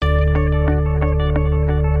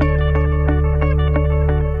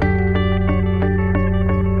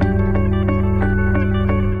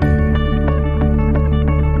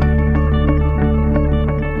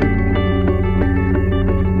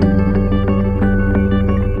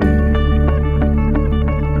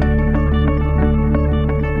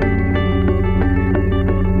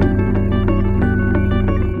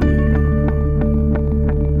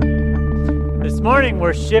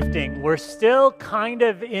we're shifting. We're still kind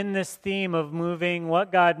of in this theme of moving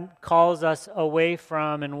what God calls us away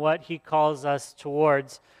from and what he calls us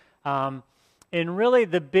towards. And really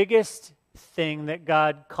the biggest thing that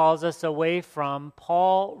God calls us away from,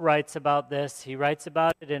 Paul writes about this. He writes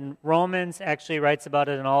about it in Romans, actually writes about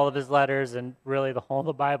it in all of his letters, and really the whole of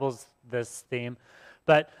the Bible's this theme.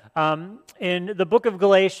 But in the book of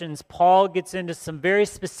Galatians, Paul gets into some very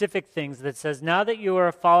specific things that says, now that you are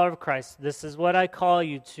a follower of Christ, this is what I call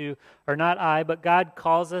you to, or not I, but God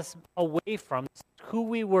calls us away from who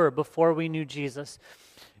we were before we knew Jesus.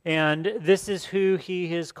 And this is who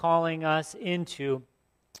he is calling us into,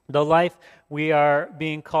 the life we are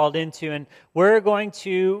being called into. And we're going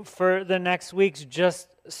to, for the next weeks, just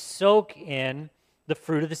soak in the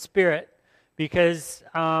fruit of the Spirit, because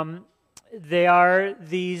they are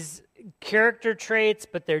these character traits,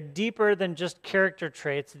 but they're deeper than just character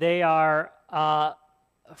traits. They are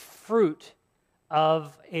fruit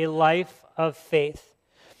of a life of faith.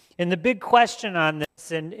 And the big question on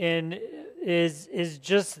this is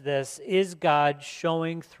just this: is God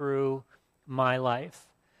showing through my life?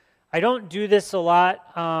 I don't do this a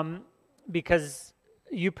lot because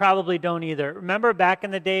you probably don't either. Remember back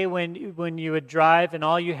in the day when you would drive and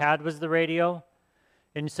all you had was the radio?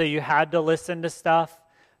 And so you had to listen to stuff.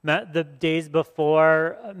 The days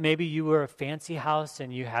before, maybe you were a fancy house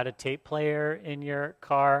and you had a tape player in your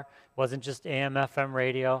car. It wasn't just AM, FM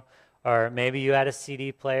radio. Or maybe you had a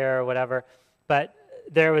CD player or whatever. But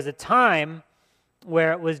there was a time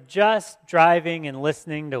where it was just driving and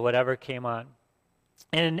listening to whatever came on.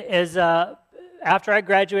 And after I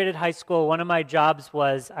graduated high school, one of my jobs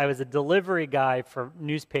was I was a delivery guy for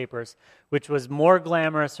newspapers, which was more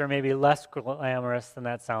glamorous or maybe less glamorous than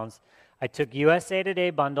that sounds. I took USA Today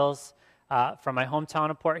bundles from my hometown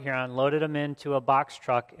of Port Huron, loaded them into a box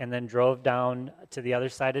truck, and then drove down to the other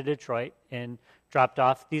side of Detroit and dropped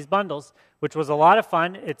off these bundles, which was a lot of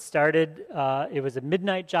fun. It started, it was a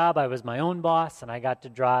midnight job. I was my own boss, and I got to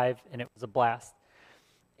drive, and it was a blast.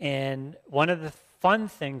 And one of the fun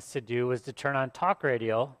things to do was to turn on talk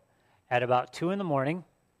radio at about 2 in the morning,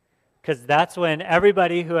 because that's when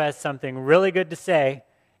everybody who has something really good to say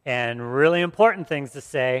and really important things to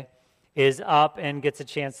say is up and gets a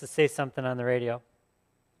chance to say something on the radio.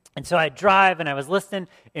 And so I drive and I was listening,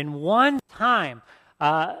 and one time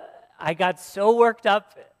I got so worked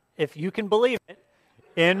up, if you can believe it,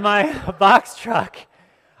 in my box truck,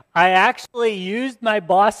 I actually used my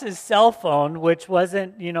boss's cell phone, which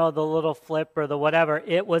wasn't, the little flip or the whatever.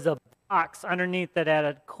 It was a box underneath that had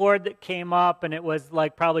a cord that came up, and it was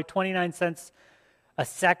like probably 29 cents a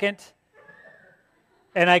second.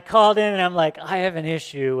 And I called in, and I'm like, I have an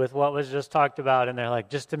issue with what was just talked about. And they're like,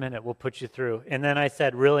 just a minute, we'll put you through. And then I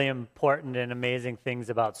said really important and amazing things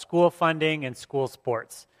about school funding and school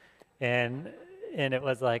sports. And it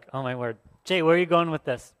was like, oh my word. Jay, where are you going with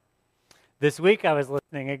this? This week I was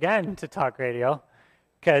listening again to talk radio,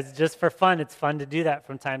 because just for fun, it's fun to do that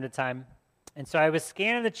from time to time. And so I was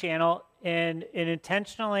scanning the channel and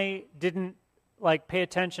intentionally didn't pay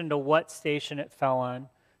attention to what station it fell on.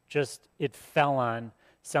 Just it fell on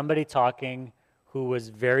somebody talking who was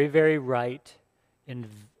very, very right,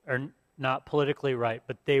 or not politically right,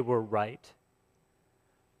 but they were right.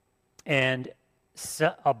 And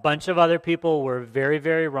so a bunch of other people were very,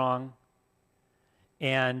 very wrong.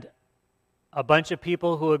 And a bunch of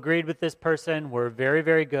people who agreed with this person were very,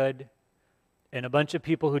 very good, and a bunch of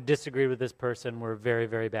people who disagreed with this person were very,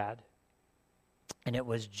 very bad. And it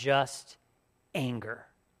was just anger.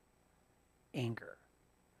 Anger.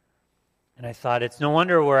 And I thought, it's no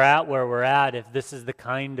wonder we're at where we're at if this is the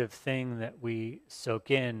kind of thing that we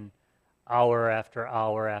soak in hour after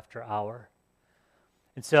hour after hour.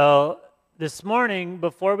 And so this morning,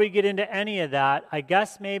 before we get into any of that, I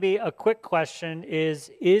guess maybe a quick question is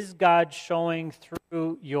God showing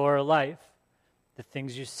through your life? The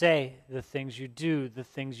things you say, the things you do, the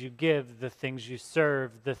things you give, the things you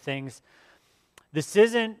serve, the things... This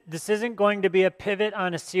isn't going to be a pivot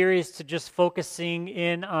on a series to just focusing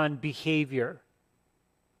in on behavior,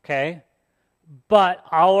 okay? But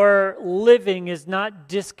our living is not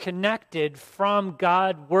disconnected from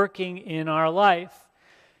God working in our life.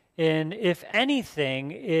 And if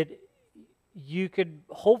anything, you could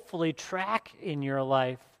hopefully track in your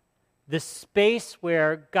life the space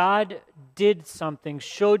where God did something,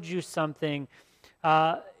 showed you something,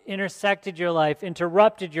 intersected your life,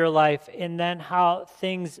 interrupted your life, and then how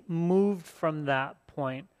things moved from that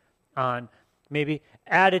point on. Maybe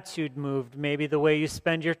attitude moved, maybe the way you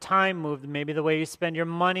spend your time moved, maybe the way you spend your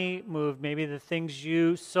money moved, maybe the things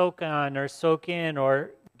you soak on or soak in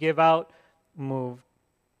or give out moved.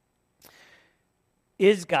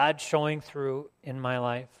 is God showing through in my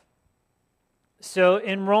life? So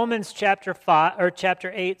in Romans chapter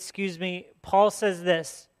 8, Paul says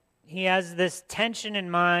this. He has this tension in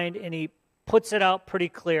mind, and he puts it out pretty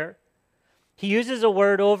clear. He uses a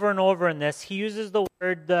word over and over in this. He uses the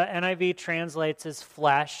word the NIV translates as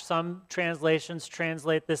flesh. Some translations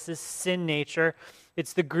translate this as sin nature.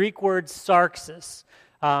 It's the Greek word sarxis.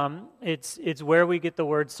 It's where we get the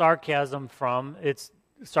word sarcasm from.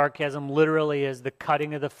 Sarcasm literally is the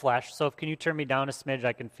cutting of the flesh. So can you turn me down a smidge?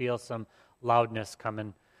 I can feel some loudness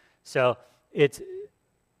coming. So did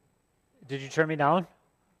you turn me down?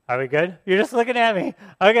 Are we good? You're just looking at me.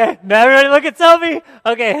 Okay, now everybody look at Sophie.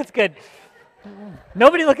 Okay, that's good.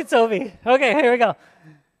 Nobody look at Sophie. Okay, here we go.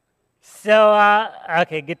 So,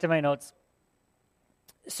 okay, get to my notes.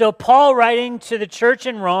 So Paul writing to the church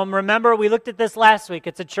in Rome, remember we looked at this last week.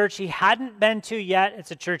 It's a church he hadn't been to yet.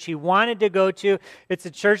 It's a church he wanted to go to. It's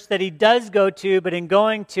a church that he does go to, but in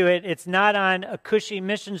going to it, it's not on a cushy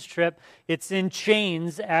missions trip. It's in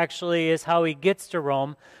chains, actually, is how he gets to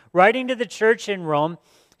Rome. Writing to the church in Rome,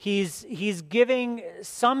 he's giving,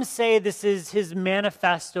 some say this is his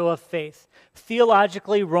manifesto of faith.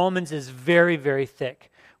 Theologically, Romans is very, very thick.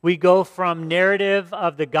 We go from narrative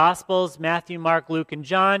of the Gospels, Matthew, Mark, Luke, and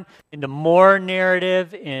John, into more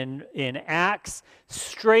narrative in Acts,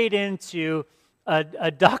 straight into a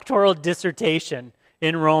doctoral dissertation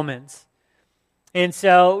in Romans. And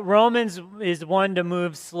so Romans is one to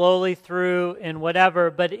move slowly through and whatever,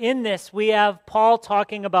 but in this we have Paul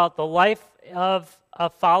talking about the life of a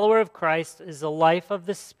follower of Christ is a life of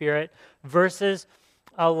the Spirit versus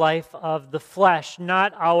a life of the flesh,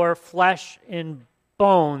 not our flesh in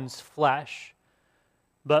bones flesh,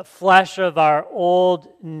 but flesh of our old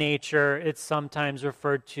nature, it's sometimes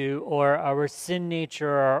referred to, or our sin nature,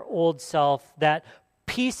 or our old self, that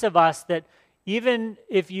piece of us that even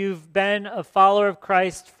if you've been a follower of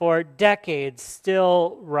Christ for decades,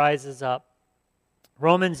 still rises up.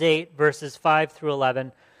 Romans 8, verses 5 through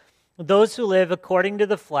 11. Those who live according to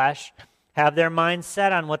the flesh have their minds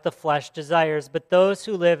set on what the flesh desires, but those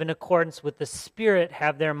who live in accordance with the Spirit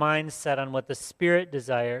have their minds set on what the Spirit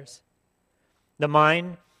desires. The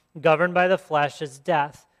mind governed by the flesh is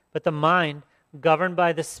death, but the mind governed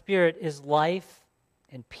by the Spirit is life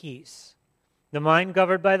and peace. The mind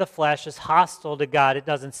governed by the flesh is hostile to God. It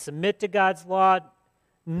doesn't submit to God's law,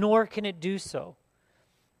 nor can it do so.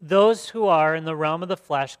 Those who are in the realm of the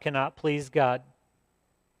flesh cannot please God.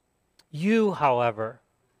 You, however,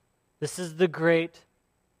 this is the great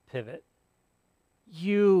pivot.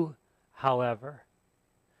 You, however.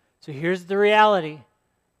 So here's the reality.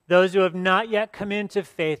 Those who have not yet come into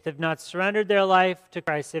faith, have not surrendered their life to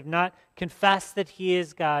Christ, have not confessed that He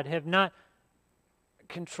is God, have not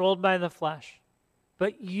controlled by the flesh.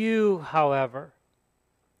 But you, however,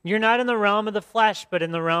 you're not in the realm of the flesh, but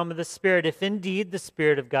in the realm of the Spirit, if indeed the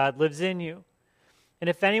Spirit of God lives in you. And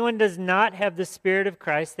if anyone does not have the Spirit of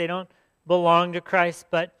Christ, they don't belong to Christ.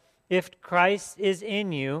 But if Christ is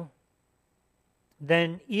in you,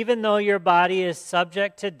 then even though your body is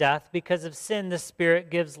subject to death because of sin, the Spirit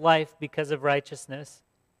gives life because of righteousness.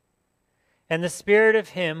 And the Spirit of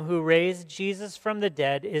Him who raised Jesus from the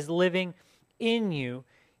dead is living in you.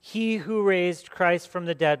 He who raised Christ from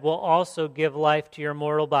the dead will also give life to your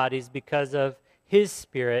mortal bodies because of His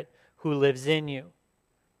Spirit who lives in you.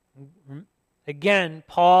 Again,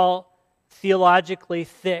 Paul, theologically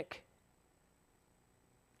thick.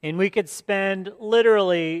 And we could spend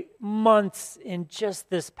literally months in just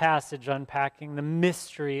this passage unpacking the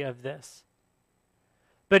mystery of this.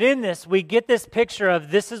 But in this, we get this picture of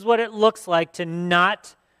this is what it looks like to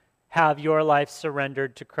not have your life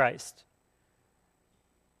surrendered to Christ.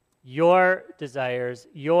 Your desires,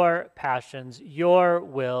 your passions, your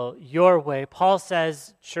will, your way. Paul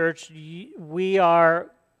says, church, we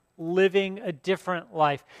are living a different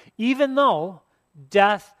life, even though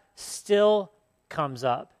death still comes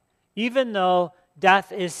up, even though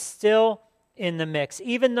death is still in the mix,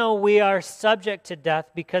 even though we are subject to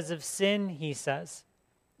death because of sin, he says,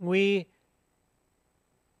 we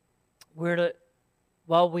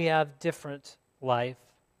have different life.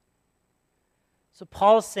 So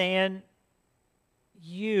Paul's saying,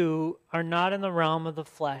 you are not in the realm of the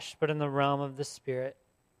flesh, but in the realm of the Spirit,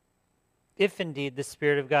 if indeed the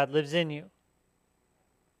Spirit of God lives in you.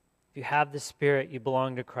 If you have the Spirit, you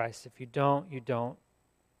belong to Christ. If you don't, you don't.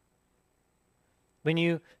 When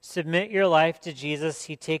you submit your life to Jesus,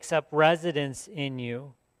 He takes up residence in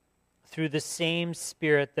you through the same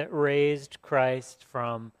Spirit that raised Christ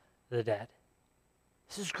from the dead.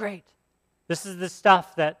 This is great. This is the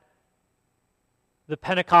stuff that the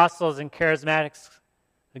Pentecostals and charismatics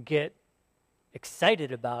get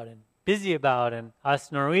excited about and busy about, and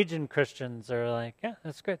us Norwegian Christians are like, yeah,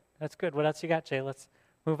 that's good. That's good. What else you got, Jay? Let's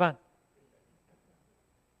move on.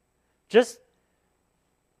 Just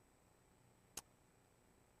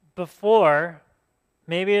before,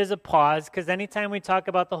 maybe as a pause, because anytime we talk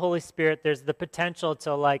about the Holy Spirit, there's the potential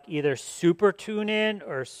to like either super tune in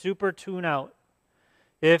or super tune out.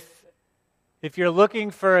 If you're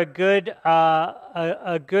looking for a good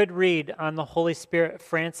read on the Holy Spirit,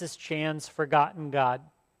 Francis Chan's Forgotten God.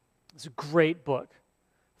 It's a great book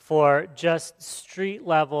for just street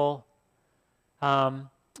level. And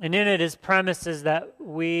in it, his premise is that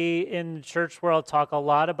we in the church world talk a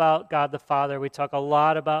lot about God the Father. We talk a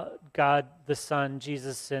lot about God the Son,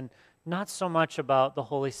 Jesus, and not so much about the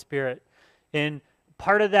Holy Spirit. And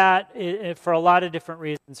part of that, for a lot of different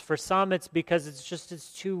reasons. For some, it's because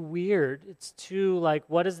it's too weird. It's too like,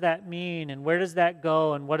 what does that mean? And where does that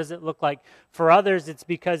go? And what does it look like? For others, it's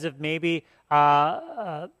because of maybe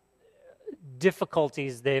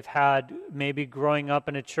difficulties they've had maybe growing up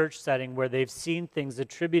in a church setting where they've seen things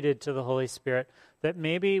attributed to the Holy Spirit that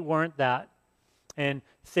maybe weren't that. And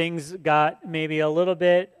things got maybe a little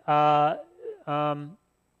bit out of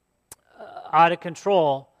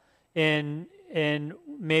control and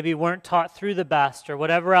maybe weren't taught through the best or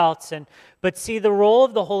whatever else. But see, the role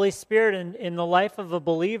of the Holy Spirit in the life of a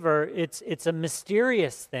believer, it's a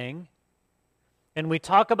mysterious thing. And we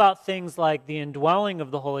talk about things like the indwelling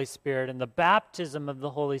of the Holy Spirit and the baptism of the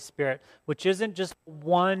Holy Spirit, which isn't just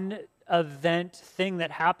one event thing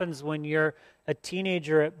that happens when you're a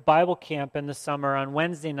teenager at Bible camp in the summer on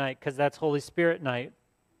Wednesday night, because that's Holy Spirit night.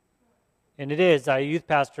 And it is. I youth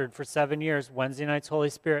pastored for 7 years. Wednesday night's Holy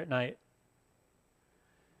Spirit night.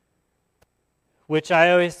 Which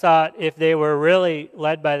I always thought, if they were really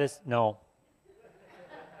led by this, no.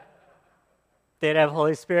 They'd have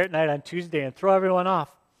Holy Spirit night on Tuesday and throw everyone off.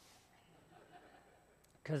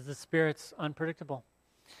 Because the Spirit's unpredictable.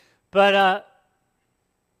 But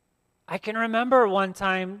I can remember one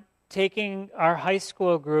time taking our high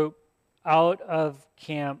school group out of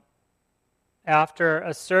camp after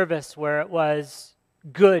a service where it was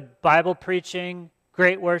good Bible preaching,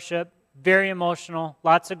 great worship, very emotional,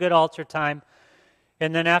 lots of good altar time.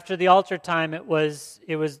 And then after the altar time, it was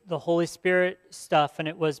the Holy Spirit stuff, and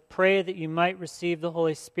it was pray that you might receive the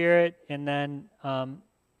Holy Spirit, and then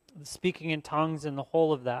speaking in tongues and the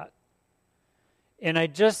whole of that. And I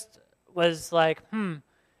just was like,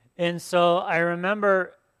 And so I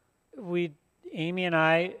remember Amy and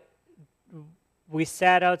I, we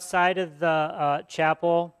sat outside of the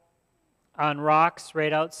chapel on rocks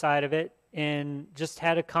right outside of it and just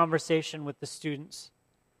had a conversation with the students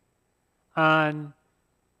on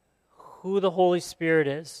who the Holy Spirit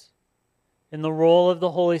is and the role of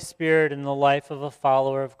the Holy Spirit in the life of a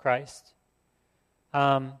follower of Christ.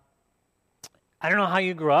 I don't know how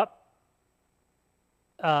you grew up.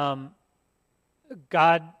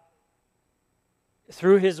 God,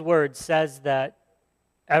 through His Word, says that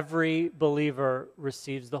every believer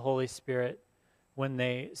receives the Holy Spirit when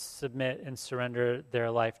they submit and surrender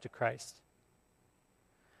their life to Christ.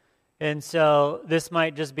 And so this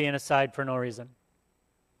might just be an aside for no reason.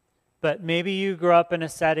 But maybe you grew up in a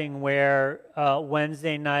setting where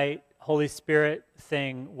Wednesday night Holy Spirit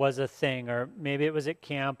thing was a thing, or maybe it was at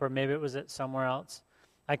camp, or maybe it was at somewhere else.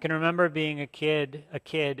 I can remember being a kid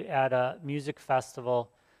at a music festival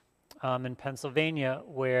in Pennsylvania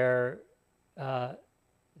where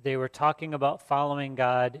they were talking about following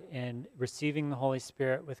God and receiving the Holy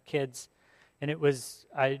Spirit with kids. And it was,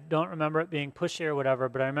 I don't remember it being pushy or whatever,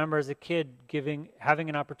 but I remember as a kid having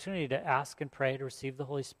an opportunity to ask and pray to receive the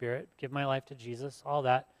Holy Spirit, give my life to Jesus, all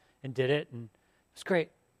that, and did it, and it was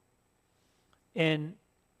great. And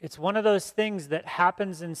it's one of those things that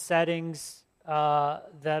happens in settings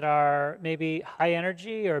that are maybe high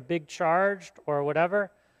energy or big charged or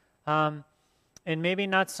whatever, and maybe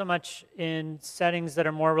not so much in settings that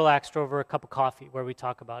are more relaxed over a cup of coffee where we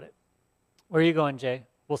talk about it. Where are you going, Jay?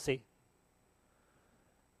 We'll see.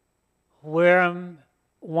 Where I'm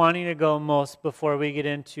wanting to go most before we get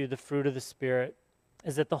into the fruit of the Spirit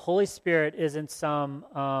is that the Holy Spirit isn't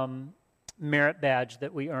some merit badge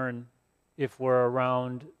that we earn if we're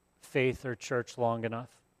around faith or church long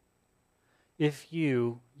enough. If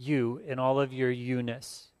you in all of your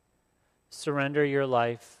you-ness, surrender your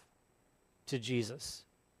life to Jesus,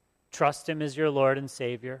 trust Him as your Lord and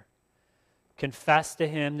Savior, confess to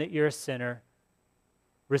Him that you're a sinner,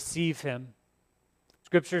 receive Him.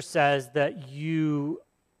 Scripture says that you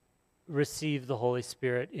receive the Holy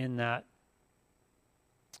Spirit in that.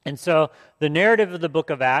 And so the narrative of the book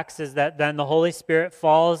of Acts is that then the Holy Spirit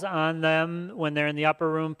falls on them when they're in the upper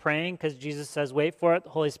room praying, because Jesus says, wait for it. The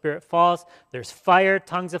Holy Spirit falls. There's fire,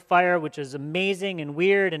 tongues of fire, which is amazing and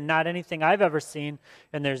weird and not anything I've ever seen.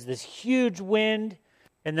 And there's this huge wind.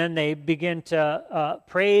 And then they begin to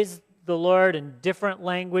praise the Lord in different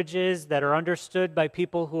languages that are understood by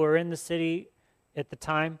people who are in the city at the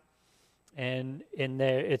time. And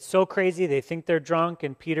it's so crazy, they think they're drunk,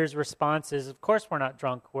 and Peter's response is, of course we're not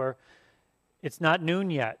drunk, it's not noon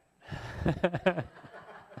yet.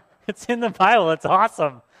 It's in the Bible, it's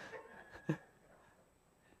awesome.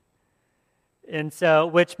 And so,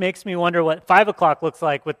 which makes me wonder what 5 o'clock looks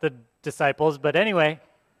like with the disciples, but anyway,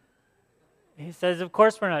 he says, of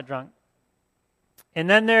course we're not drunk. And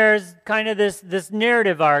then there's kind of this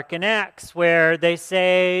narrative arc in Acts where they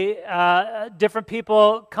say different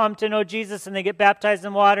people come to know Jesus and they get baptized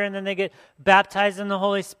in water and then they get baptized in the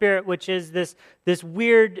Holy Spirit, which is this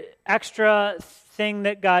weird extra thing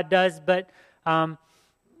that God does. But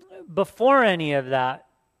before any of that,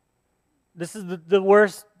 this is the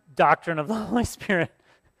worst doctrine of the Holy Spirit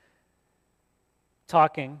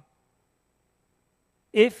talking.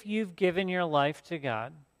 If you've given your life to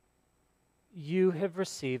God, you have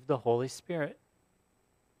received the Holy Spirit.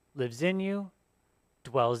 Lives in you,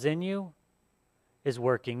 dwells in you, is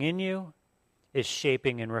working in you, is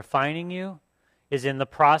shaping and refining you, is in the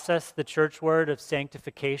process, the church word of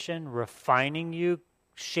sanctification, refining you,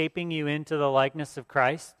 shaping you into the likeness of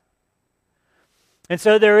Christ. And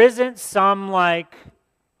so there isn't some like,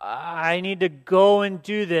 I need to go and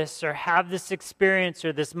do this or have this experience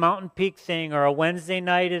or this mountain peak thing or a Wednesday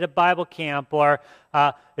night at a Bible camp or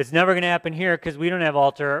it's never going to happen here because we don't have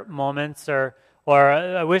altar moments or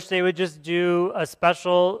I wish they would just do a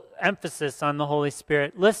special emphasis on the Holy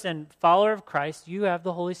Spirit. Listen, follower of Christ, you have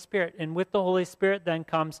the Holy Spirit. And with the Holy Spirit then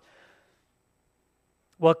can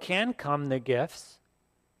come the gifts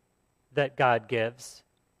that God gives,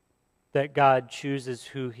 that God chooses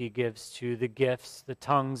who he gives to, the gifts, the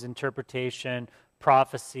tongues, interpretation,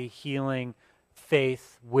 prophecy, healing,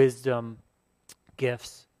 faith, wisdom,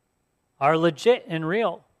 gifts are legit and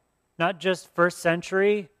real. Not just first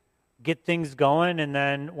century, get things going, and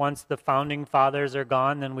then once the founding fathers are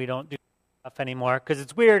gone, then we don't do stuff anymore because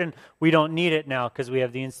it's weird and we don't need it now because we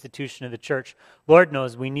have the institution of the church. Lord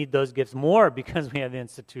knows we need those gifts more because we have the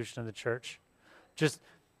institution of the church. Just,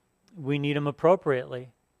 we need them appropriately.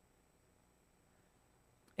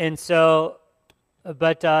 And so,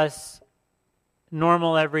 but us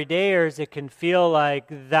normal everydayers, it can feel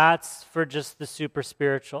like that's for just the super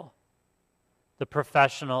spiritual, the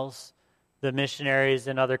professionals, the missionaries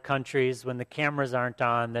in other countries when the cameras aren't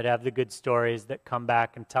on that have the good stories that come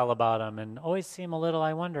back and tell about them and always seem a little,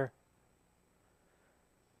 I wonder.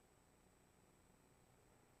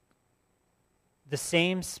 The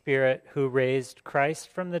same Spirit who raised Christ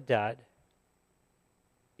from the dead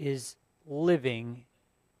is living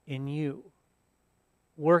in you,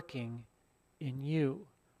 working in you,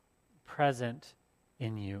 present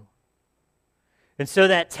in you. And so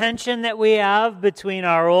that tension that we have between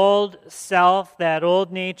our old self, that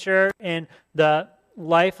old nature, and the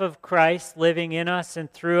life of Christ living in us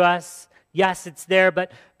and through us, yes, it's there,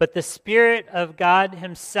 but the Spirit of God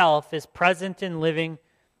himself is present and living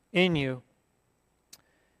in you.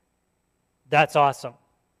 That's awesome.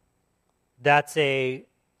 That's it's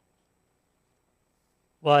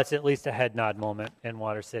at least a head nod moment in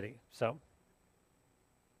Water City.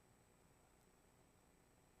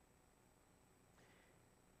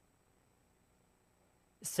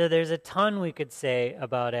 So there's a ton we could say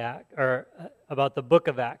about about the book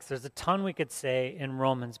of Acts. There's a ton we could say in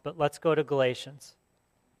Romans, but let's go to Galatians.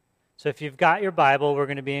 So if you've got your Bible, we're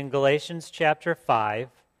going to be in Galatians chapter 5.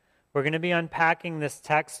 We're going to be unpacking this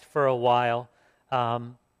text for a while,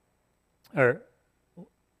 or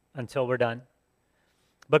until we're done.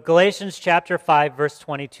 But Galatians chapter 5, verse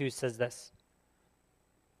 22 says this: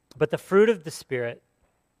 "But the fruit of the Spirit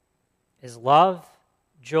is love,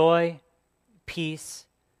 joy, peace,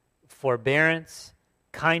 forbearance,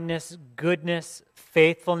 kindness, goodness,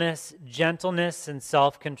 faithfulness, gentleness, and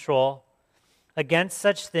self-control. Against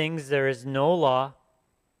such things there is no law.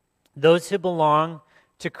 Those who belong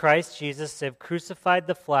to Christ Jesus have crucified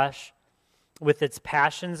the flesh with its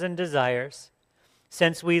passions and desires.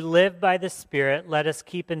 Since we live by the Spirit, let us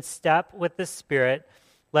keep in step with the Spirit.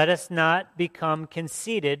 Let us not become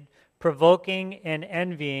conceited, provoking and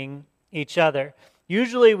envying each other."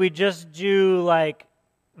 Usually we just do like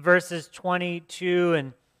verses 22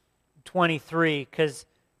 and 23, because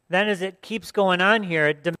then as it keeps going on here,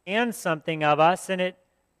 it demands something of us, and it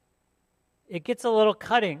gets a little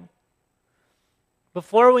cutting.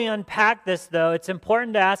 Before we unpack this, though, it's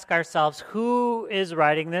important to ask ourselves, who is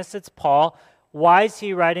writing this? It's Paul. Why is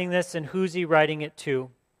he writing this, and who's he writing it to?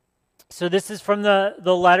 So this is from the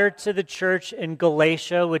letter to the church in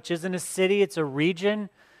Galatia, which isn't a city, it's a region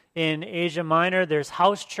in Asia Minor. There's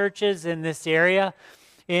house churches in this area.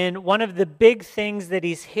 And one of the big things that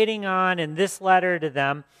he's hitting on in this letter to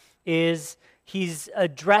them is he's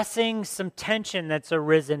addressing some tension that's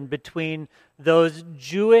arisen between those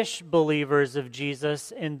Jewish believers of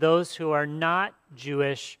Jesus and those who are not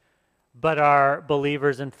Jewish but are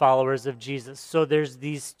believers and followers of Jesus. So there's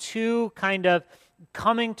these two kind of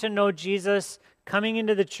coming to know Jesus, coming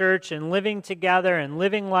into the church and living together and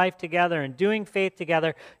living life together and doing faith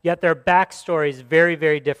together, yet their backstory is very,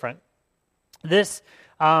 very different. There's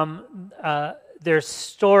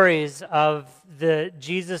stories of the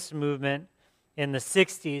Jesus movement in the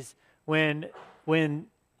 60s when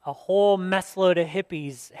a whole messload of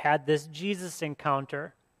hippies had this Jesus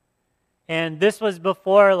encounter. And this was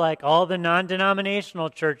before like all the non-denominational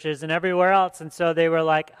churches and everywhere else. And so they were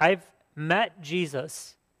like, I've met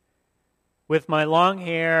Jesus with my long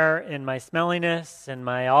hair and my smelliness and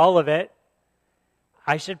my all of it.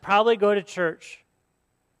 I should probably go to church.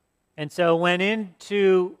 And so went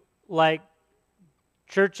into like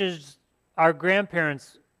churches our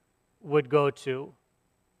grandparents would go to.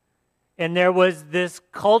 And there was this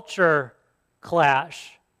culture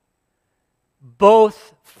clash.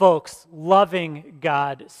 Both folks loving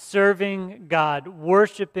God, serving God,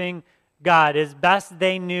 worshiping God as best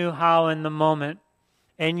they knew how in the moment.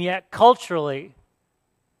 And yet culturally,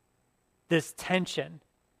 this tension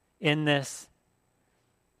in this.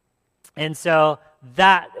 And so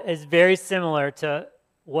that is very similar to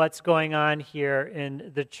what's going on here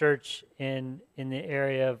in the church in the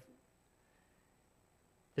area of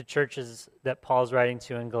the churches that Paul's writing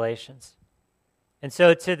to in Galatians. And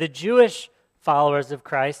so to the Jewish followers of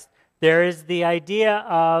Christ, there is the idea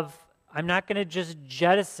of, I'm not going to just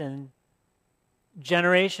jettison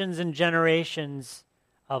generations and generations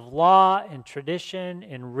of law and tradition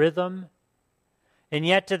and rhythm. And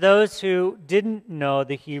yet to those who didn't know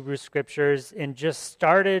the Hebrew Scriptures and just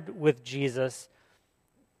started with Jesus,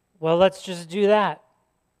 well, let's just do that.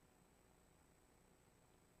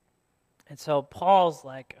 And so Paul's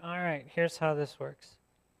like, all right, here's how this works.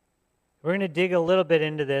 We're going to dig a little bit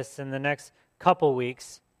into this in the next couple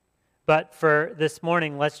weeks. But for this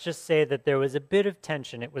morning, let's just say that there was a bit of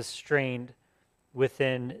tension. It was strained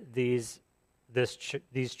within these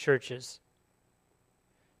churches.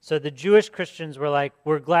 So the Jewish Christians were like,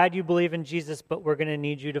 we're glad you believe in Jesus, but we're going to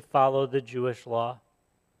need you to follow the Jewish law.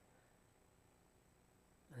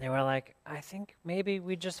 And they were like, I think maybe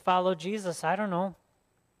we just follow Jesus. I don't know.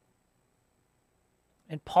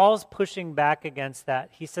 And Paul's pushing back against that.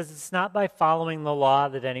 He says it's not by following the law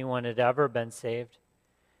that anyone had ever been saved.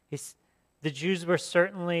 The Jews were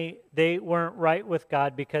they weren't right with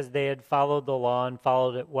God because they had followed the law and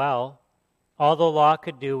followed it well. All the law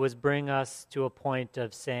could do was bring us to a point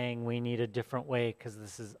of saying we need a different way because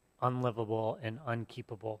this is unlivable and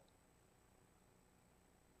unkeepable.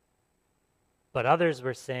 But others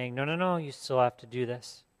were saying, no, you still have to do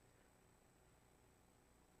this.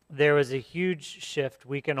 There was a huge shift.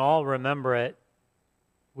 We can all remember it.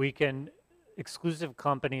 Exclusive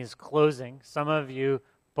companies closing. Some of you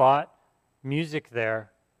bought music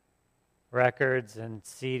there, records and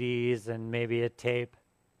CDs and maybe a tape.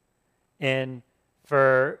 And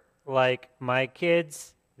for like my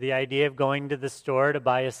kids, the idea of going to the store to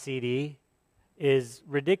buy a CD is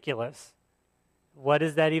ridiculous. What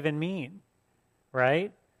does that even mean?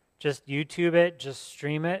 Right? Just YouTube it, just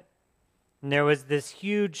stream it. And there was this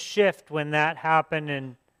huge shift when that happened,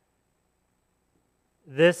 and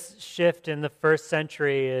this shift in the first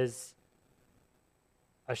century is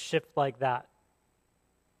a shift like that.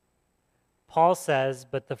 Paul says,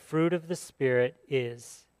 but the fruit of the Spirit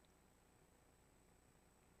is.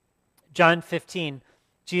 John 15,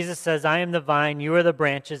 Jesus says, I am the vine, you are the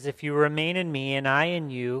branches. If you remain in me and I in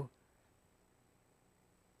you,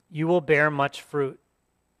 you will bear much fruit.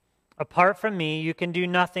 Apart from me, you can do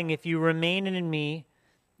nothing. If you remain in me,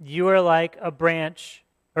 you are like a branch,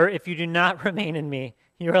 or if you do not remain in me,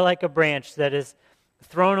 you are like a branch that is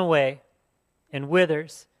thrown away and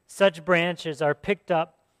withers. Such branches are picked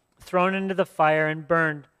up, thrown into the fire, and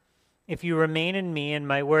burned. If you remain in me and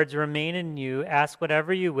my words remain in you, ask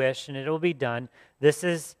whatever you wish, and it will be done. This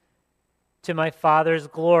is to my Father's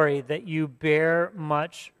glory, that you bear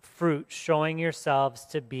much fruit, showing yourselves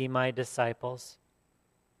to be my disciples.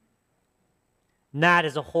 And that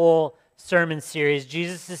is a whole sermon series.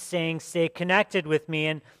 Jesus is saying, stay connected with me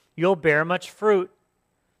and you'll bear much fruit.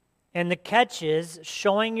 And the catch is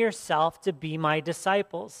showing yourself to be my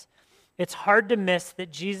disciples. It's hard to miss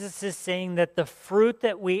that Jesus is saying that the fruit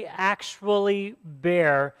that we actually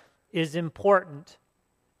bear is important.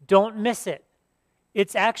 Don't miss it.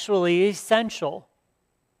 It's actually essential.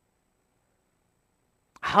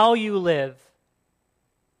 How you live.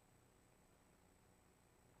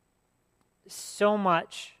 So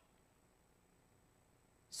much.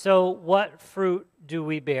 So what fruit do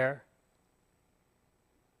we bear?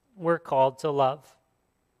 We're called to love.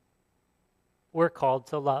 We're called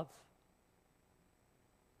to love.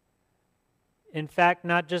 In fact,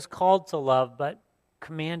 not just called to love, but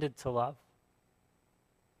commanded to love.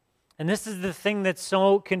 And this is the thing that's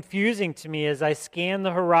so confusing to me as I scan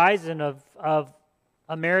the horizon of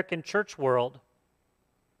American church world.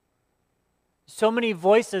 So many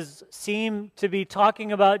voices seem to be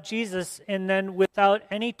talking about Jesus and then without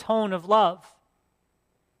any tone of love.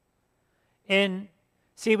 And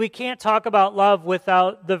see, we can't talk about love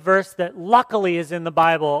without the verse that luckily is in the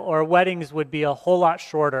Bible, or weddings would be a whole lot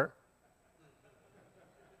shorter.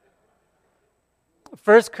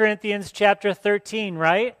 1 Corinthians chapter 13,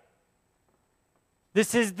 right?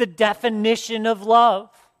 This is the definition of love.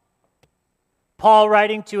 Paul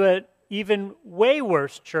writing to an even way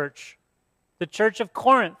worse church, the church of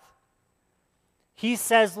Corinth. He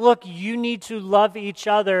says, look, you need to love each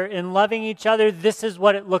other. In loving each other, this is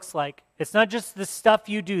what it looks like. It's not just the stuff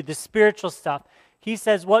you do, the spiritual stuff. He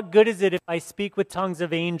says, what good is it if I speak with tongues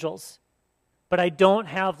of angels, but I don't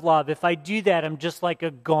have love? If I do that, I'm just like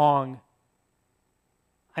a gong.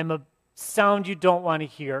 I'm a sound you don't want to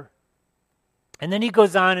hear. And then he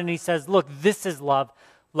goes on and he says, look, this is love.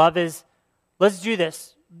 Love is, let's do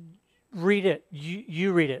this. Read it.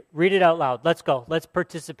 You read it. Read it out loud. Let's go. Let's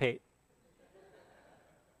participate.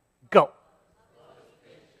 Go.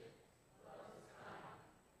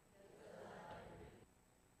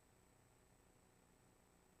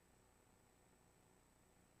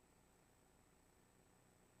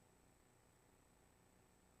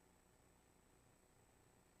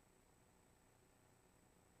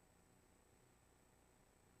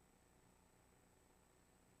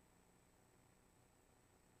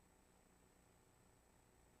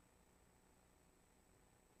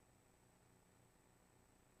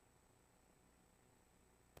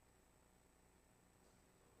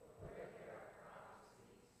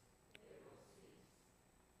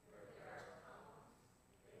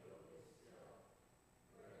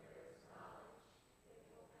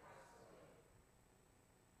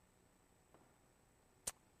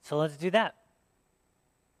 So let's do that.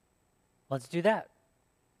 Let's do that.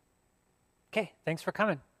 Okay, thanks for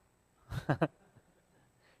coming. Because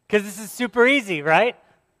this is super easy, right?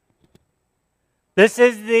 This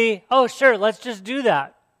is oh, sure, let's just do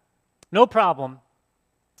that. No problem.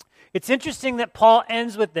 It's interesting that Paul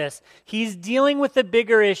ends with this. He's dealing with a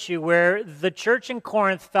bigger issue where the church in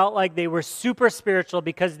Corinth felt like they were super spiritual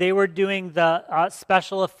because they were doing the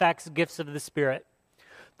special effects gifts of the Spirit.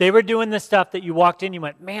 They were doing the stuff that you walked in, you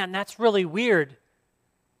went, man, that's really weird.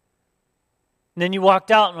 And then you walked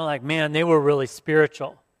out and were like, man, they were really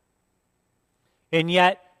spiritual. And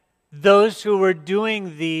yet, those who were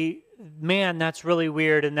doing man, that's really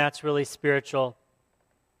weird and that's really spiritual,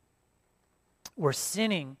 were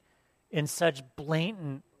sinning in such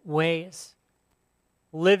blatant ways,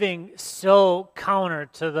 living so counter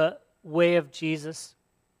to the way of Jesus.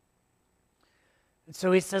 And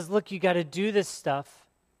so he says, look, you got to do this stuff.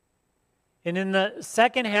 And in the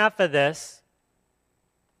second half of this,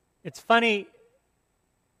 it's funny,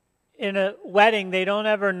 in a wedding, they don't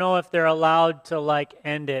ever know if they're allowed to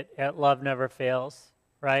end it at love never fails,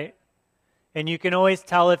 right? And you can always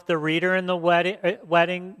tell if the reader in the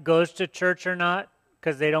wedding goes to church or not,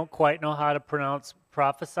 because they don't quite know how to pronounce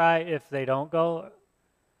prophesy if they don't go.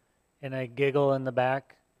 And I giggle in the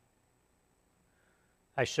back.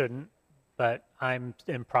 I shouldn't, but I'm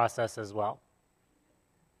in process as well.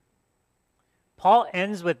 Paul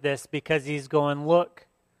ends with this because he's going, look,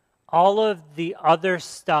 all of the other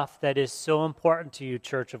stuff that is so important to you,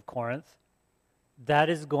 Church of Corinth, that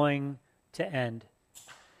is going to end.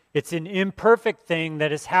 It's an imperfect thing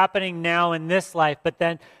that is happening now in this life, but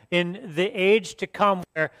then in the age to come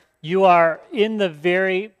where you are in the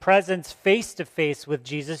very presence face-to-face with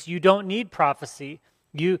Jesus, you don't need prophecy.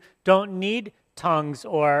 You don't need tongues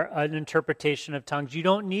or an interpretation of tongues. You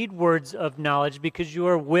don't need words of knowledge because you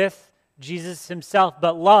are with Jesus himself,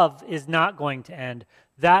 but love is not going to end.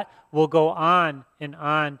 That will go on and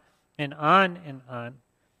on and on and on.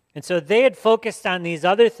 And so they had focused on these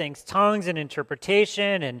other things, tongues and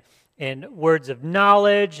interpretation and words of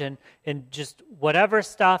knowledge and just whatever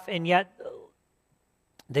stuff, and yet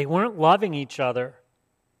they weren't loving each other.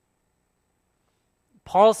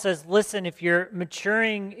 Paul says, listen, if you're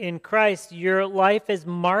maturing in Christ, your life is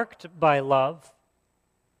marked by love.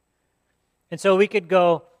 And so we could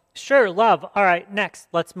go, sure, love. All right, next,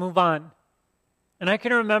 let's move on. And I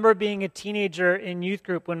can remember being a teenager in youth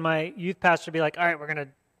group when my youth pastor would be like, all right, we're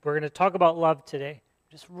gonna talk about love today.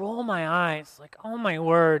 Just roll my eyes, like, oh my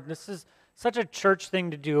word, this is such a church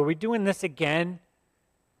thing to do. Are we doing this again?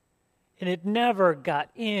 And it never got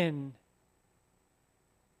in.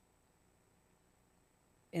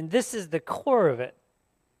 And this is the core of it.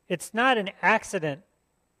 It's not an accident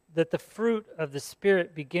that the fruit of the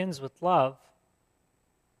Spirit begins with love.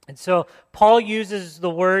 And so Paul uses the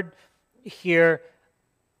word here,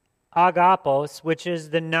 agapos, which is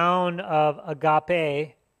the noun of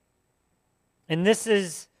agape. And this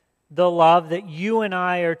is the love that you and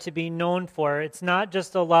I are to be known for. It's not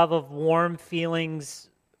just a love of warm feelings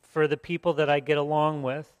for the people that I get along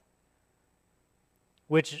with,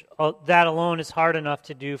 which that alone is hard enough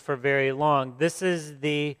to do for very long. This is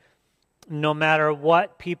the, no matter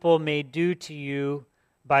what people may do to you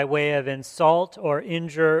by way of insult or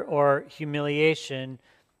injure or humiliation,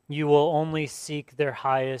 you will only seek their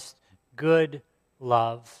highest good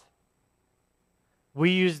love.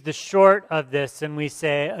 We use the short of this and we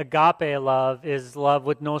say agape love is love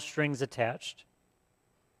with no strings attached.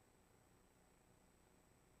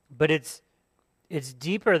 But it's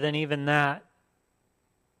deeper than even that.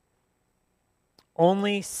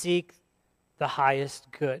 Only seek the highest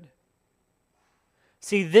good.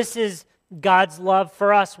 See, this is God's love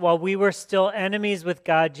for us. While we were still enemies with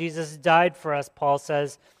God, Jesus died for us, Paul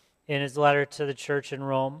says in his letter to the church in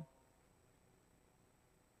Rome.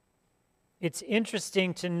 It's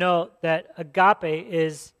interesting to note that agape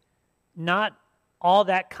is not all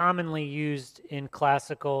that commonly used in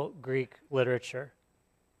classical Greek literature.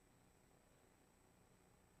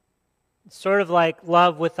 It's sort of like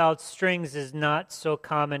love without strings is not so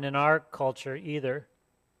common in our culture either.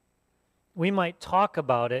 We might talk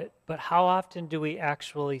about it, but how often do we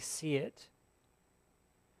actually see it?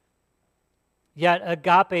 Yet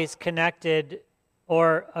agape is connected,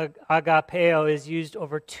 or agapeo is used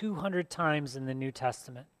over 200 times in the New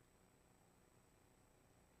Testament.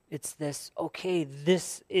 It's this, okay,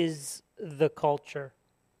 this is the culture.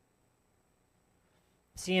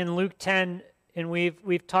 See, in Luke 10, and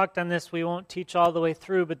we've talked on this, we won't teach all the way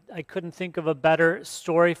through, but I couldn't think of a better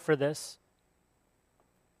story for this.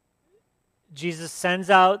 Jesus sends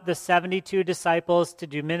out the 72 disciples to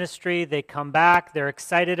do ministry. They come back. They're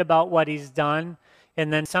excited about what he's done.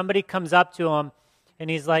 And then somebody comes up to him, and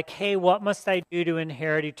he's like, hey, what must I do to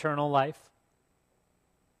inherit eternal life?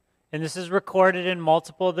 And this is recorded in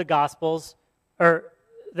multiple of the Gospels, or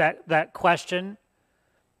that question.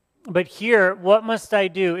 But here, what must I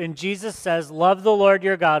do? And Jesus says, love the Lord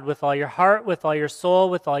your God with all your heart, with all your soul,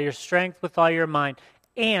 with all your strength, with all your mind,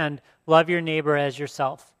 and love your neighbor as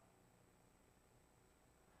yourself.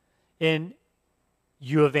 And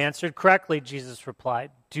you have answered correctly, Jesus replied.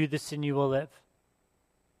 Do this and you will live.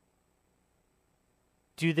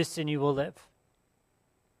 Do this and you will live.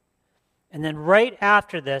 And then right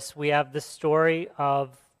after this, we have the story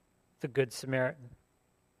of the Good Samaritan.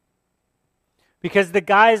 Because the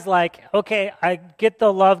guy's like, okay, I get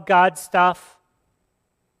the love God stuff,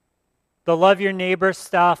 the love your neighbor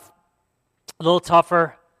stuff, a little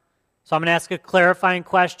tougher. So I'm going to ask a clarifying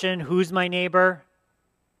question. Who's my neighbor?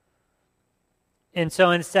 And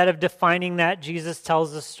so instead of defining that, Jesus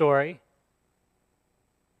tells the story.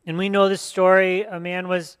 And we know the story. A man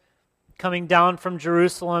was coming down from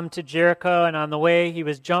Jerusalem to Jericho, and on the way he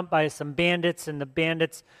was jumped by some bandits, and the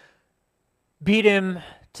bandits beat him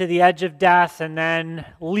to the edge of death and then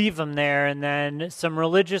leave him there. And then some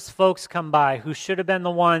religious folks come by who should have been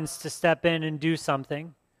the ones to step in and do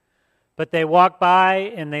something. But they walk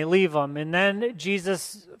by and they leave him. And then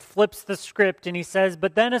Jesus flips the script and he says,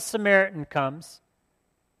 but then a Samaritan comes.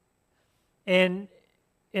 And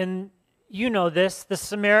you know this, the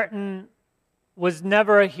Samaritan was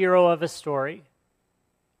never a hero of a story.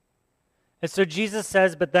 And so Jesus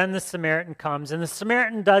says, but then the Samaritan comes, and the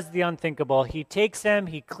Samaritan does the unthinkable. He takes him,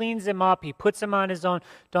 he cleans him up, he puts him on his own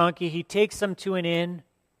donkey, he takes him to an inn,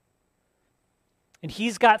 and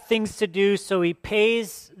he's got things to do, so he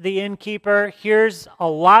pays the innkeeper, here's a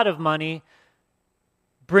lot of money,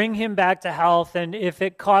 bring him back to health, and if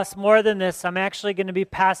it costs more than this, I'm actually going to be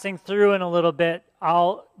passing through in a little bit.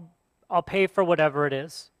 I'll pay for whatever it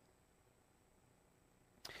is.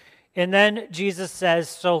 And then Jesus says,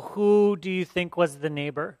 so who do you think was the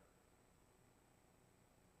neighbor?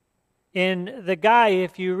 In the guy,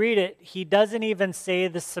 if you read it, he doesn't even say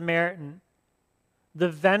the Samaritan. The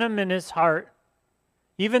venom in his heart,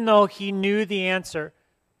 even though he knew the answer,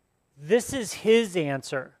 This is his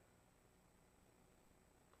answer.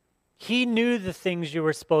 He knew the things you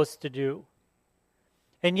were supposed to do.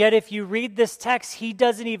 And yet if you read this text, he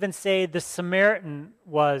doesn't even say the Samaritan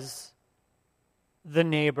was the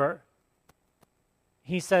neighbor.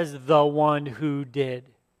 He says the one who did.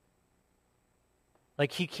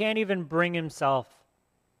 Like he can't even bring himself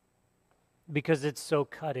because it's so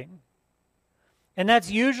cutting. And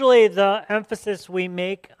that's usually the emphasis we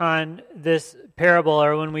make on this parable,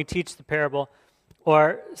 or when we teach the parable.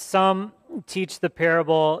 Or some teach the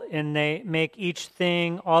parable and they make each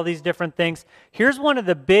thing, all these different things. Here's one of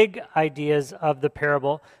the big ideas of the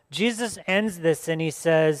parable. Jesus ends this and he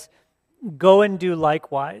says, go and do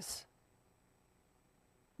likewise.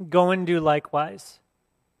 Go and do likewise.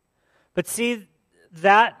 But see,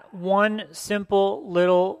 that one simple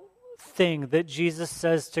little thing that Jesus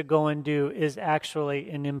says to go and do is actually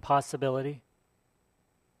an impossibility,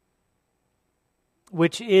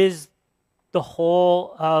 which is the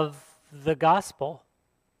whole of the gospel.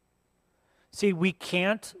 See, we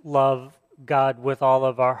can't love God with all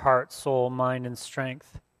of our heart, soul, mind, and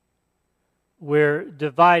strength. We're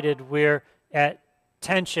divided. We're at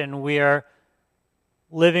tension. We are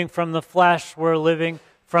living from the flesh. We're living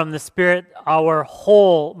from the Spirit. Our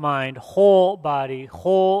whole mind, whole body,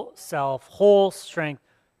 whole self, whole strength.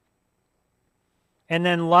 And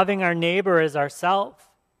then loving our neighbor as ourselves.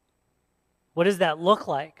 What does that look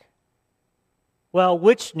like? Well,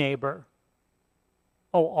 which neighbor?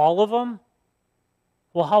 Oh, all of them?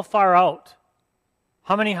 Well, how far out?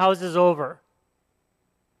 How many houses over?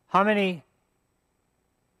 How many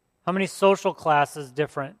social classes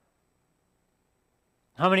different?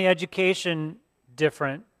 How many education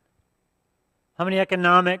different? How many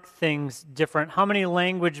economic things different? How many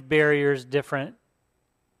language barriers different?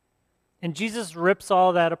 And Jesus rips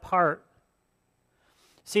all that apart.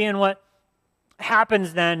 See, and what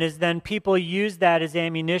happens then is people use that as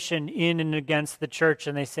ammunition in and against the church,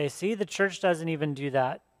 and they say, see, the church doesn't even do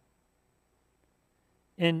that.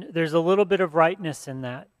 And there's a little bit of rightness in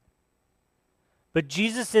that. But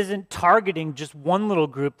Jesus isn't targeting just one little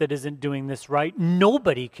group that isn't doing this right.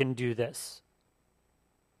 Nobody can do this.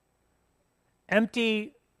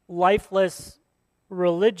 Empty, lifeless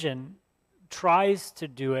religion tries to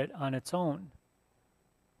do it on its own.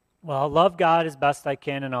 Well, I'll love God as best I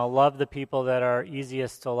can, and I'll love the people that are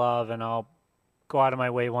easiest to love, and I'll go out of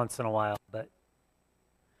my way once in a while.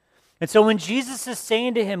 And so when Jesus is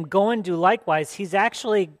saying to him, go and do likewise, he's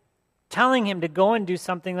actually telling him to go and do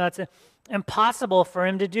something that's impossible for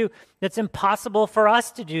him to do, that's impossible for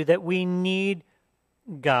us to do, that we need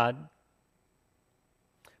God.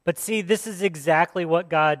 But see, this is exactly what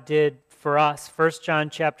God did for us. 1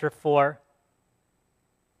 John chapter 4.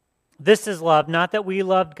 This is love, not that we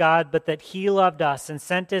loved God, but that he loved us and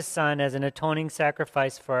sent his Son as an atoning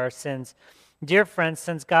sacrifice for our sins. Dear friends,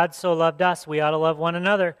 since God so loved us, we ought to love one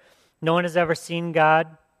another. No one has ever seen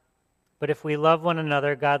God, but if we love one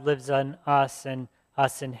another, God lives in us and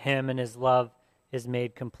us in him, and his love is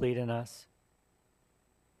made complete in us.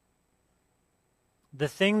 The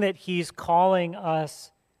thing that he's calling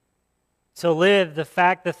us to live, the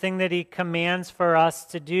thing that he commands for us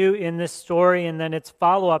to do in this story, and then its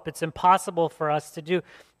follow-up, it's impossible for us to do.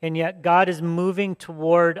 And yet God is moving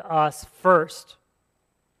toward us first.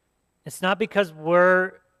 It's not because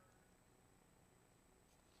we're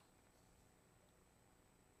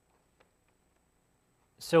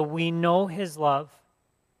so we know his love.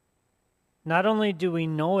 Not only do we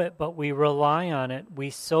know it, but we rely on it. We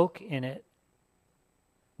soak in it.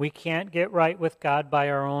 We can't get right with God by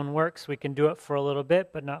our own works. We can do it for a little bit,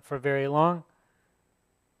 but not for very long.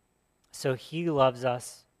 So he loves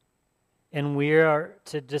us, and we are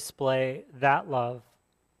to display that love.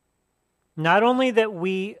 Not only that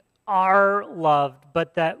we are loved,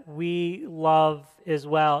 but that we love as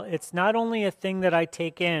well. It's not only a thing that I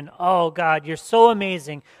take in. Oh, God, you're so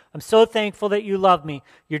amazing. I'm so thankful that you love me.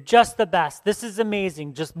 You're just the best. This is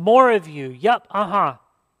amazing. Just more of you. Yep,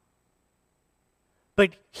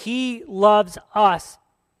 But he loves us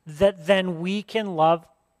that then we can love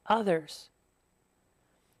others.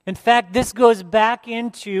 In fact, this goes back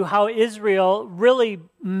into how Israel really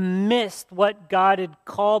missed what God had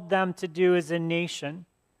called them to do as a nation.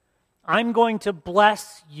 I'm going to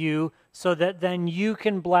bless you so that then you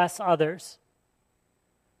can bless others.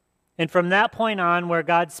 And from that point on, where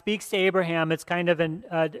God speaks to Abraham, it's kind of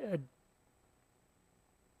a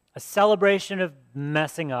celebration of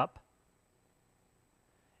messing up.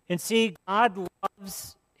 And see, God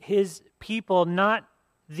loves his people, not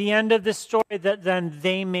the end of the story, that then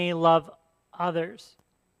they may love others.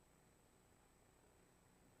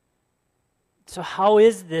 So how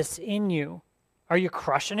is this in you? Are you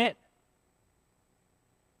crushing it?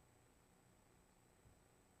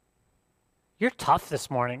 You're tough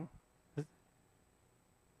this morning.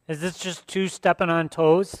 Is this just too stepping on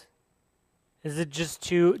toes? Is it just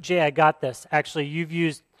too, Jay, I got this. Actually, you've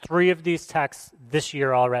used 3 of these texts this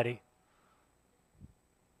year already.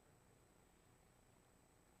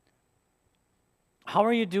 How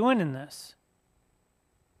are you doing in this?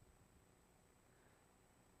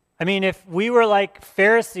 I mean, if we were like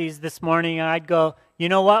Pharisees this morning, I'd go, you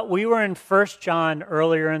know what? We were in 1 John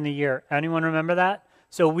earlier in the year. Anyone remember that?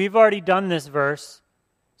 So we've already done this verse.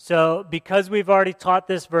 So because we've already taught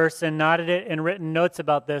this verse and nodded it and written notes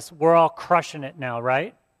about this, we're all crushing it now,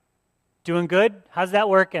 right? Doing good? How's that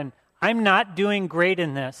working? I'm not doing great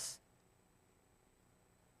in this.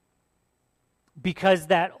 Because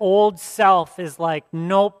that old self is like,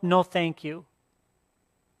 nope, no thank you.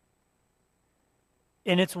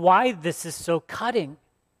 And it's why this is so cutting.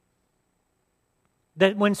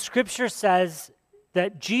 That when Scripture says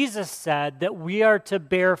that Jesus said that we are to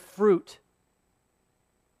bear fruit,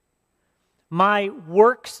 my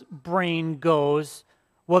works brain goes,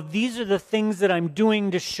 well, these are the things that I'm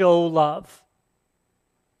doing to show love.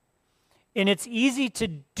 And it's easy to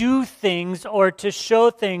do things or to show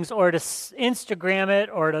things or to Instagram it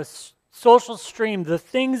or to social stream the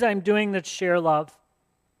things I'm doing that share love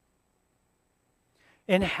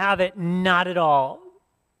and have it not at all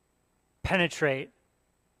penetrate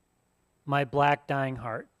my black dying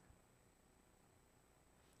heart.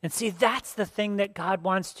 And see, that's the thing that God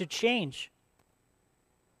wants to change.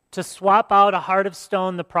 To swap out a heart of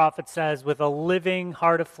stone, the prophet says, with a living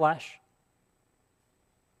heart of flesh.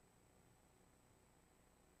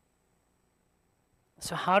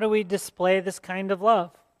 So how do we display this kind of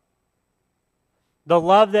love? The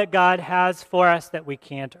love that God has for us that we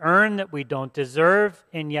can't earn, that we don't deserve,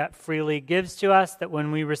 and yet freely gives to us, that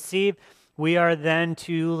when we receive, we are then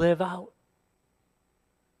to live out.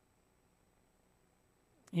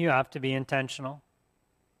 You have to be intentional.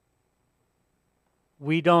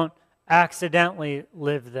 We don't accidentally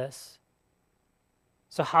live this.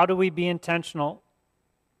 So how do we be intentional?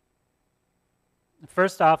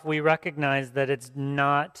 First off, we recognize that it's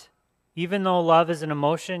not, even though love is an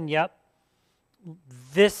emotion, yep,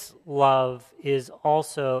 this love is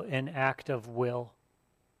also an act of will.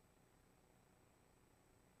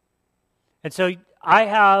 And so I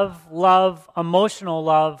have love, emotional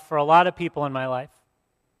love, for a lot of people in my life.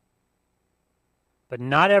 But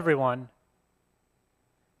not everyone.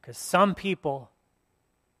 Because some people,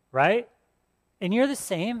 right? And you're the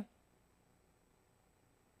same.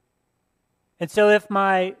 And so if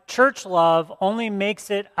my church love only makes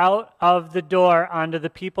it out of the door onto the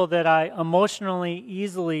people that I emotionally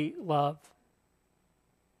easily love,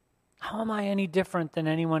 how am I any different than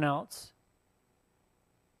anyone else?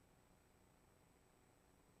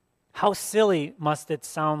 How silly must it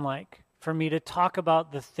sound like for me to talk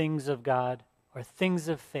about the things of God or things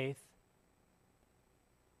of faith?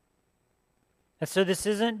 And so this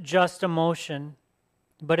isn't just emotion,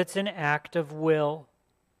 but it's an act of will.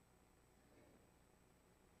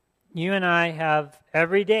 You and I have,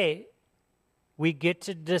 every day, we get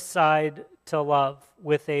to decide to love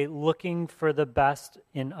with a looking for the best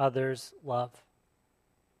in others' love.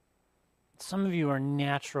 Some of you are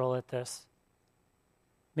natural at this.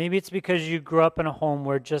 Maybe it's because you grew up in a home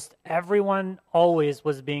where just everyone always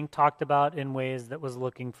was being talked about in ways that was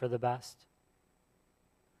looking for the best.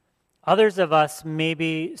 Others of us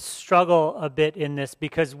maybe struggle a bit in this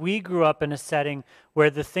because we grew up in a setting where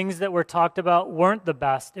the things that were talked about weren't the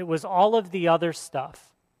best. It was all of the other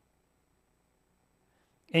stuff.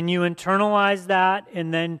 And you internalize that,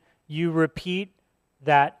 and then you repeat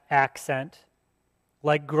that accent.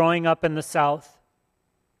 Like growing up in the South,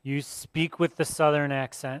 you speak with the Southern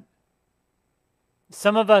accent.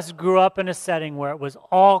 Some of us grew up in a setting where it was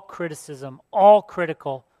all criticism, all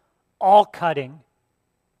critical, all cutting.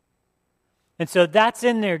 And so that's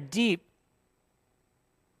in there deep.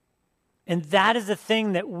 And that is a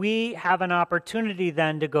thing that we have an opportunity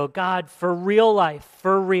then to go, God, for real life,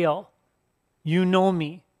 for real, you know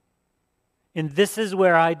me. And this is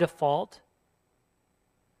where I default.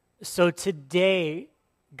 So today,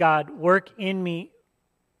 God, work in me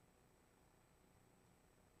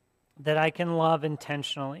that I can love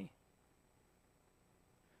intentionally.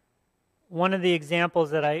 One of the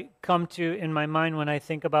examples that I come to in my mind when I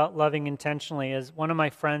think about loving intentionally is one of my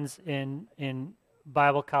friends in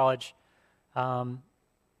Bible college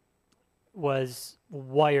is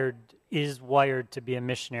wired to be a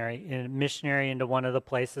missionary into one of the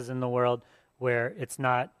places in the world where it's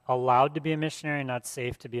not allowed to be a missionary, not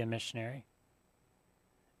safe to be a missionary.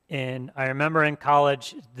 And I remember in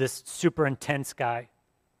college, this super intense guy,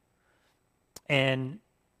 and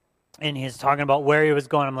and he's talking about where he was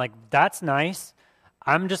going. I'm like, that's nice.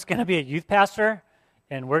 I'm just going to be a youth pastor,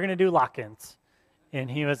 and we're going to do lock-ins. And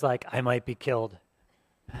he was like, I might be killed.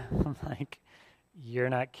 I'm like, you're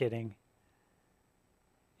not kidding.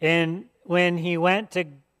 And when he went to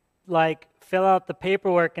like fill out the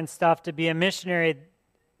paperwork and stuff to be a missionary,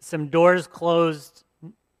 some doors closed.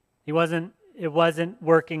 It wasn't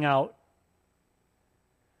working out.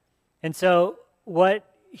 And so what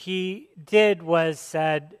he did was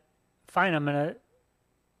said, fine,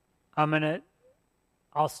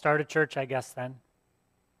 I'll start a church, I guess, then.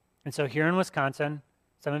 And so here in Wisconsin,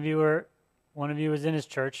 one of you was in his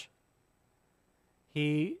church.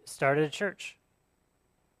 He started a church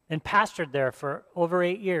and pastored there for over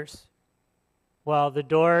 8 years, while the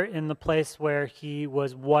door in the place where he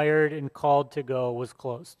was wired and called to go was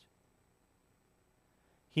closed.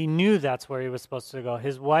 He knew that's where he was supposed to go.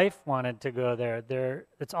 His wife wanted to go there.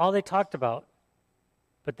 That's all they talked about,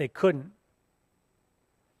 but they couldn't.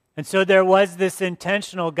 And so there was this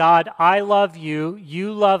intentional, God, I love you,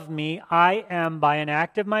 you love me, I am, by an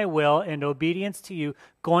act of my will and obedience to you,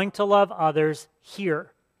 going to love others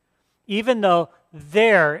here. Even though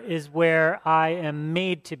there is where I am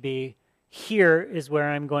made to be, here is where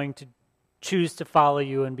I'm going to choose to follow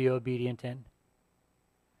you and be obedient in.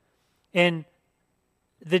 And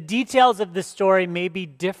the details of the story may be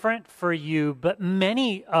different for you, but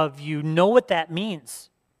many of you know what that means.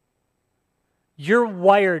 You're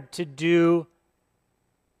wired to do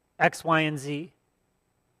X, Y, and Z,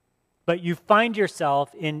 but you find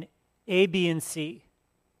yourself in A, B, and C.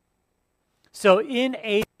 So in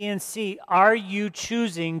A, B, and C, are you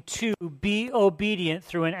choosing to be obedient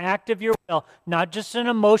through an act of your will, not just an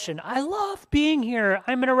emotion? I love being here.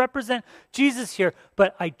 I'm going to represent Jesus here,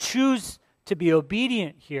 but I choose to be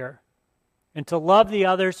obedient here and to love the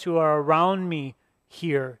others who are around me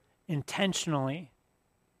here intentionally.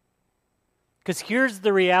 Because here's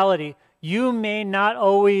the reality. You may not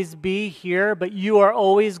always be here, but you are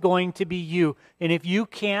always going to be you. And if you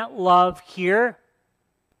can't love here,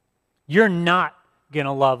 you're not going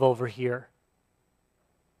to love over here.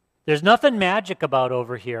 There's nothing magic about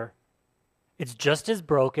over here. It's just as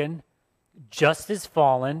broken, just as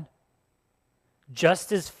fallen,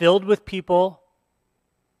 just as filled with people.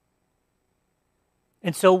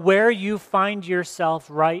 And so where you find yourself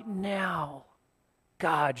right now,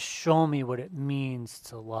 God, show me what it means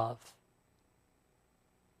to love.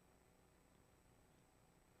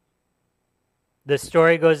 The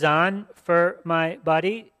story goes on for my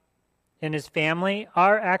buddy and his family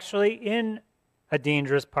are actually in a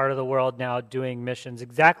dangerous part of the world now doing missions,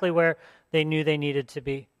 exactly where they knew they needed to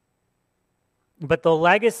be. But the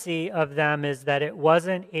legacy of them is that it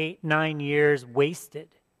wasn't 8, 9 years wasted.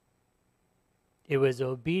 It was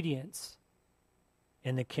obedience.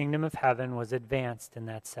 And the kingdom of heaven was advanced in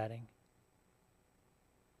that setting.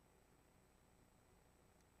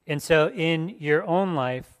 And so in your own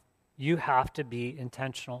life, you have to be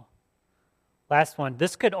intentional. Last one.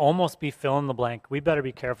 This could almost be fill in the blank. We better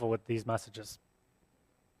be careful with these messages.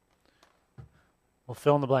 We'll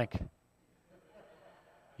fill in the blank.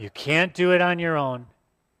 You can't do it on your own.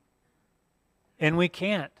 And we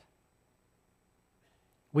can't.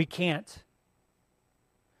 We can't.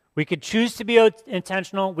 We could choose to be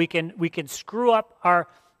intentional. We can screw up or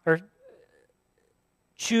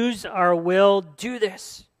choose our will, do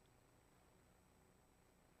this.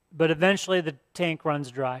 But eventually the tank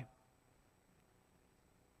runs dry.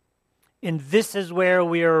 And this is where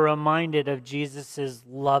we are reminded of Jesus'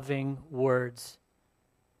 loving words.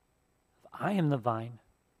 I am the vine.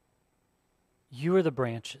 You are the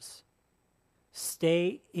branches.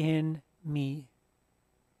 Stay in me,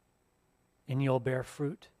 and you'll bear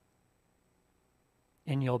fruit.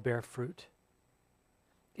 And you'll bear fruit.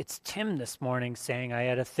 It's Tim this morning saying, I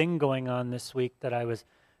had a thing going on this week that I was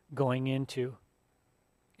going into.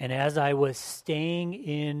 And as I was staying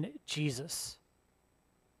in Jesus,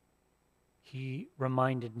 he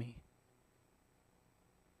reminded me.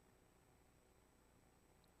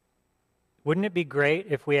 Wouldn't it be great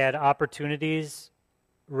if we had opportunities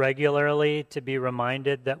regularly to be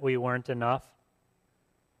reminded that we weren't enough?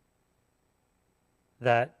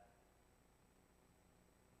 That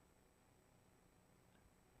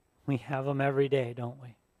we have them every day, don't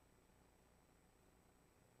we?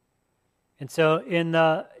 And so in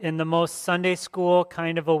the most Sunday school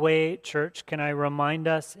kind of a way, church, can I remind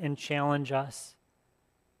us and challenge us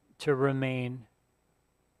to remain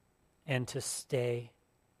and to stay?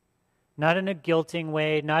 Not in a guilting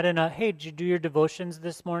way, not in a, hey, did you do your devotions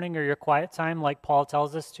this morning or your quiet time like Paul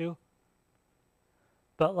tells us to?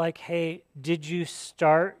 But like, hey, did you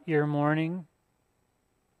start your morning?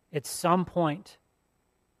 At some point,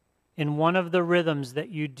 in one of the rhythms that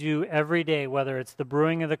you do every day, whether it's the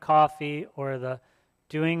brewing of the coffee or the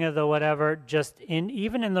doing of the whatever,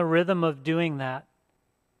 even in the rhythm of doing that,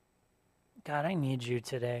 God, I need you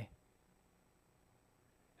today.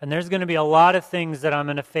 And there's going to be a lot of things that I'm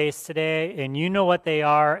going to face today, and you know what they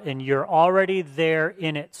are, and you're already there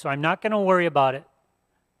in it. So I'm not going to worry about it.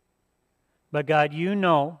 But God, you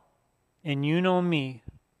know, and you know me.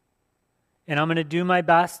 And I'm going to do my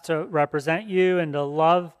best to represent you and to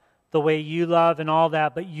love the way you love and all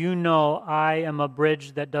that. But you know I am a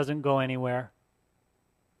bridge that doesn't go anywhere.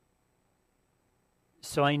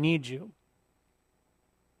 So I need you.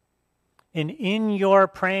 And in your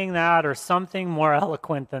praying that, or something more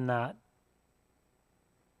eloquent than that,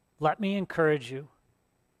 let me encourage you.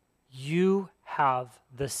 You have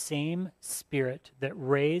the same Spirit that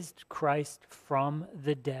raised Christ from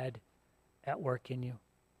the dead at work in you.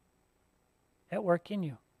 At work in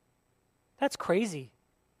you. That's crazy.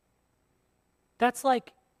 That's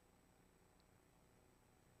like,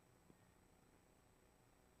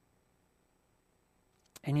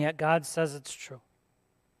 and yet God says it's true.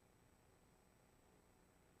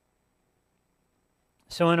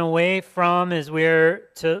 So in away from is we're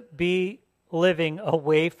to be living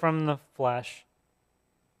away from the flesh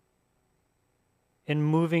and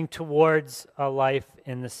moving towards a life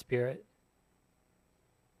in the Spirit.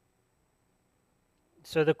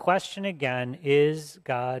 So the question again, is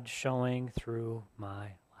God showing through my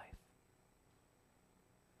life?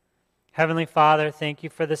 Heavenly Father, thank you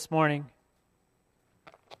for this morning.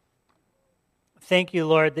 Thank you,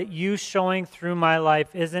 Lord, that you showing through my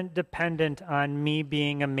life isn't dependent on me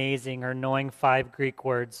being amazing or knowing 5 Greek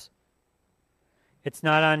words. It's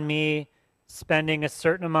not on me spending a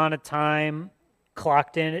certain amount of time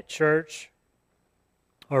clocked in at church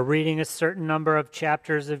or reading a certain number of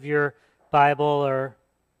chapters of your Bible or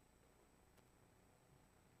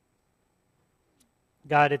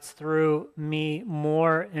God, it's through me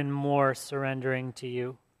more and more surrendering to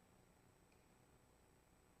you.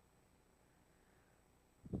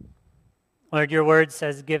 Lord, your word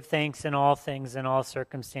says, give thanks in all things, in all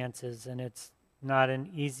circumstances, and it's not an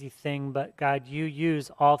easy thing, but God, you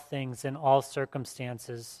use all things in all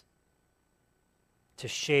circumstances to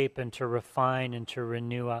shape and to refine and to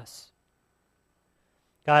renew us.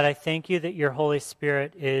 God, I thank you that your Holy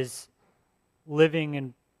Spirit is living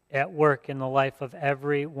and at work in the life of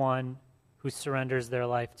everyone who surrenders their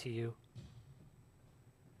life to you.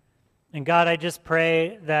 And God, I just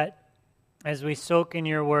pray that as we soak in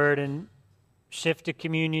your word and shift to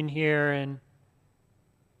communion here, and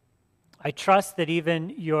I trust that even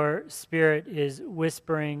your Spirit is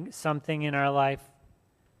whispering something in our life.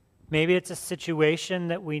 Maybe it's a situation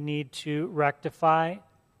that we need to rectify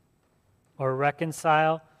or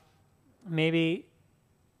reconcile. Maybe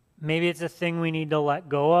it's a thing we need to let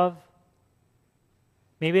go of.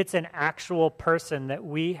 Maybe it's an actual person that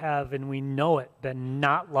we have, and we know it, been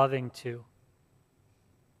not loving to.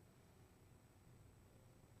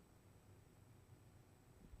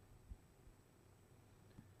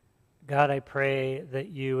 God, I pray that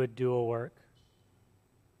you would do a work.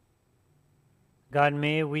 God,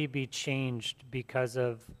 may we be changed because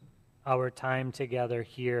of our time together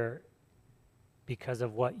here, because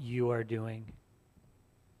of what you are doing.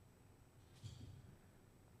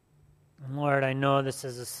 And Lord, I know this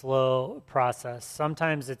is a slow process.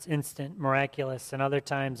 Sometimes it's instant, miraculous, and other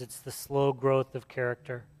times it's the slow growth of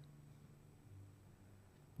character.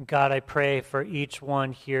 God, I pray for each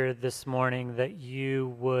one here this morning that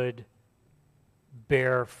you would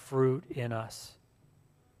bear fruit in us.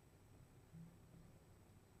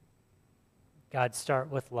 God, start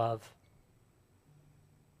with love.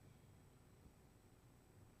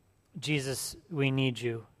 Jesus, we need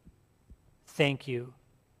you. Thank you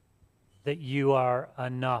that you are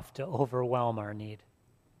enough to overwhelm our need.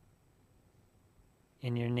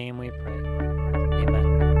 In your name we pray.